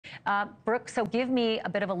Brooke, so give me a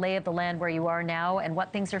bit of a lay of the land where you are now and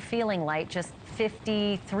what things are feeling like just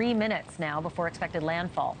 53 minutes now before expected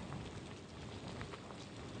landfall.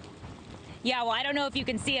 Yeah, well, I don't know if you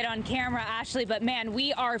can see it on camera, Ashleigh, but man,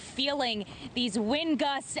 we are feeling these wind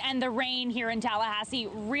gusts and the rain here in Tallahassee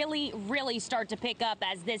really start to pick up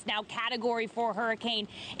as this now Category 4 hurricane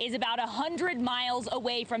is about 100 miles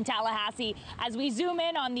away from Tallahassee. As we zoom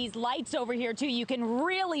in on these lights over here, too, you can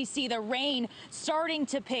really see the rain starting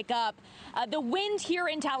to pick up. The wind here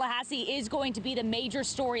in Tallahassee is going to be the major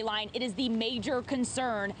storyline. It is the major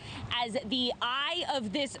concern as the eye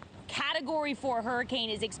of this Category 4 hurricane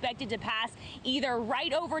is expected to pass either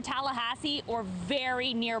right over Tallahassee or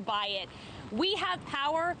very nearby it. We have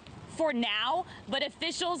power for now, but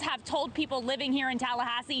officials have told people living here in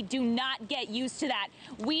Tallahassee, do not get used to that.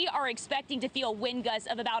 We are expecting to feel wind gusts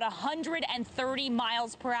of about 130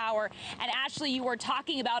 miles per hour. And Ashleigh, you were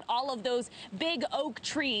talking about all of those big oak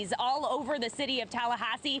trees all over the city of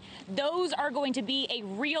Tallahassee. Those are going to be a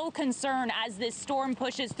real concern as this storm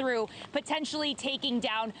pushes through, potentially taking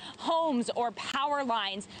down homes or power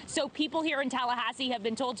lines. So people here in Tallahassee have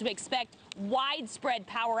been told to expect widespread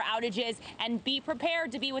power outages and be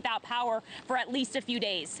prepared to be without power for at least a few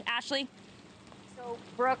days. Ashleigh? So,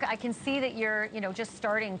 Brooke, I can see that you're, just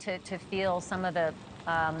starting to feel some of the,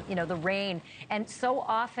 the rain. And so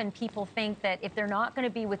often people think that if they're not going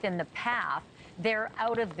to be within the path, they're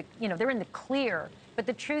out of the, they're in the clear. But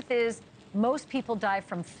the truth is, most people die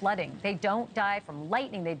from flooding. They don't die from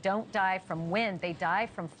lightning. They don't die from wind. They die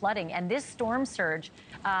from flooding. And this storm surge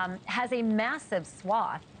has a massive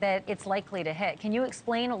swath that it's likely to hit. Can you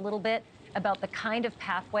explain a little bit about the kind of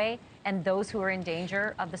pathway and those who are in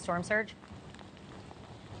danger of the storm surge?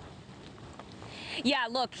 Yeah,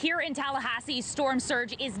 look, here in Tallahassee, storm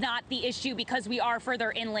surge is not the issue because we are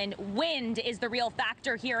further inland. Wind is the real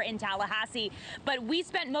factor here in Tallahassee. But we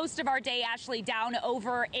spent most of our day, Ashleigh, down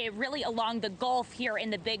over really along the Gulf here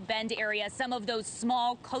in the Big Bend area, some of those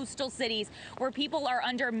small coastal cities where people are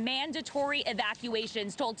under mandatory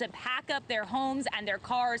evacuations, told to pack up their homes and their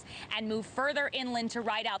cars and move further inland to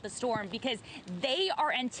ride out the storm because they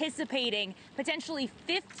are anticipating potentially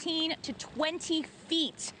 15 to 20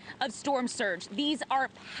 feet of storm surge. These are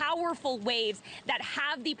powerful waves that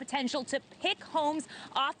have the potential to pick homes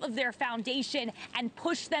off of their foundation and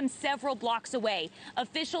push them several blocks away.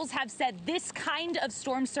 Officials have said this kind of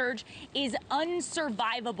storm surge is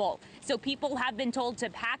unsurvivable. So people have been told to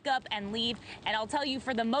pack up and leave. And I'll tell you,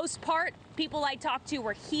 for the most part, people I talked to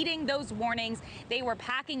were heeding those warnings. They were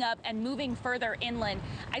packing up and moving further inland.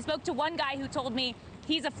 I spoke to one guy who told me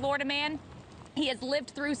he's a Florida man. He has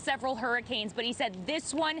lived through several hurricanes, but he said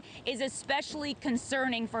this one is especially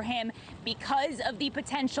concerning for him because of the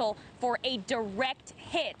potential for a direct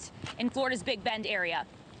hit in Florida's Big Bend area.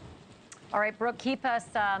 All right, Brooke, keep us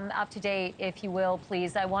up to date, if you will,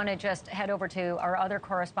 please. I want to just head over to our other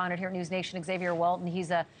correspondent here at NewsNation, Xavier Walton. He's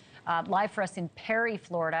live for us in Perry,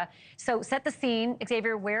 Florida. So set the scene.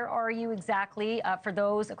 Xavier, where are you exactly for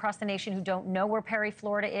those across the nation who don't know where Perry,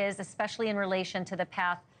 Florida is, especially in relation to the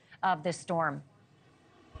path of this storm?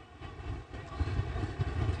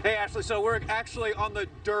 Hey, Ashleigh, so we're actually on the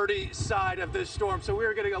dirty side of this storm. So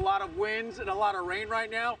we're getting a lot of winds and a lot of rain right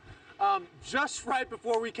now. Just right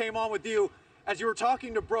before we came on with you, as you were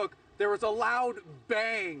talking to Brooke, there was a loud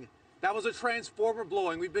bang. That was a transformer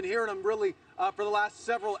blowing. We've been hearing them really for the last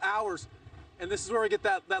several hours. And this is where we get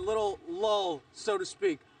that little lull, so to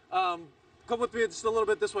speak. Come with me just a little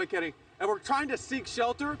bit this way, Kenny. And we're trying to seek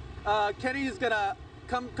shelter. Kenny is going to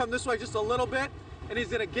come this way just a little bit, and he's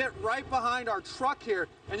going to get right behind our truck here.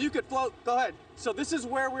 And you could float. Go ahead. So this is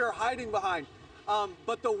where we are hiding behind.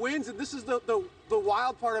 But the winds, and this is the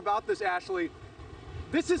wild part about this, Ashleigh,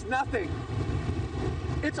 this is nothing.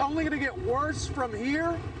 It's only going to get worse from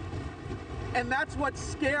here. And that's what's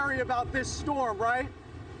scary about this storm, right?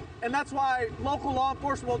 And that's why local law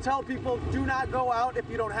enforcement will tell people, do not go out if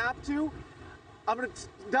you don't have to. I'm going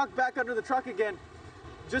to duck back under the truck again,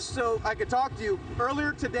 just so I could talk to you.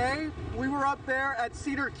 Earlier today, we were up there at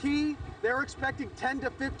Cedar Key. They were expecting 10 to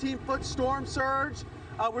 15 foot storm surge.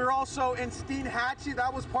 We were also in Steinhatchee.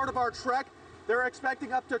 That was part of our trek. They're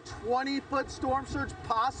expecting up to 20-foot storm surge,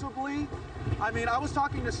 possibly. I mean, I was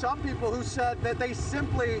talking to some people who said that they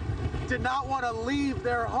simply did not want to leave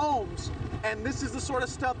their homes. And this is the sort of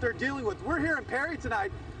stuff they're dealing with. We're here in Perry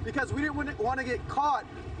tonight because we didn't want to get caught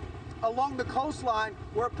along the coastline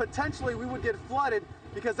where potentially we would get flooded,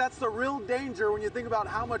 because that's the real danger when you think about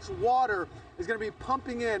how much water is going to be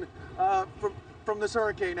pumping in from this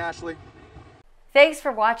hurricane, Ashleigh. Thanks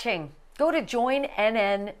for watching. Go to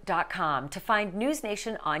joinnn.com to find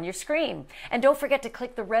NewsNation on your screen. And don't forget to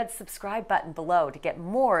click the red subscribe button below to get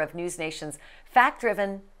more of NewsNation's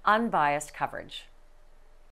fact-driven, unbiased coverage.